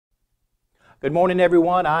Good morning,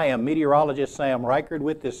 everyone. I am meteorologist Sam Reichard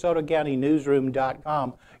with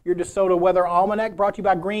DeSotoCountyNewsroom.com. Your DeSoto Weather Almanac brought to you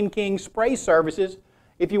by Green King Spray Services.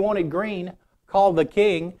 If you wanted green, call the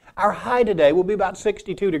King. Our high today will be about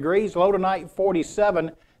 62 degrees, low tonight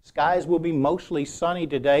 47. Skies will be mostly sunny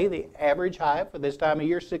today. The average high for this time of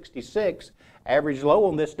year 66. Average low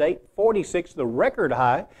on this date 46. The record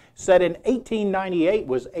high set in 1898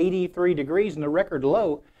 was 83 degrees and the record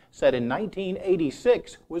low set in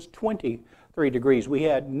 1986 was 23 degrees. We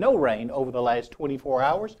had no rain over the last 24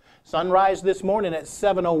 hours. Sunrise this morning at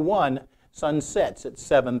 7:01. Sun sets at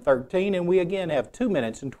 7:13, and we again have 2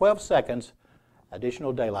 minutes and 12 seconds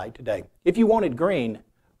additional daylight today. If you wanted green,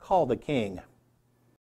 call the King.